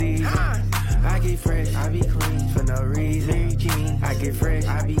I be clean for no reason. Mary Jean, I get fresh.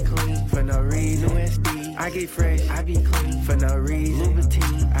 I be clean for no reason. New SD, I get fresh. I be clean for no reason.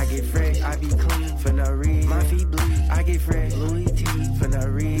 Louboutin, I get fresh. I be clean for no reason. My feet bleed, I get fresh. Louis T for no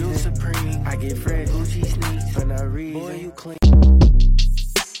reason. New Supreme, I get fresh. Gucci sneaks for no reason. Boy, you clean.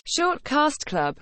 Short Cast Club.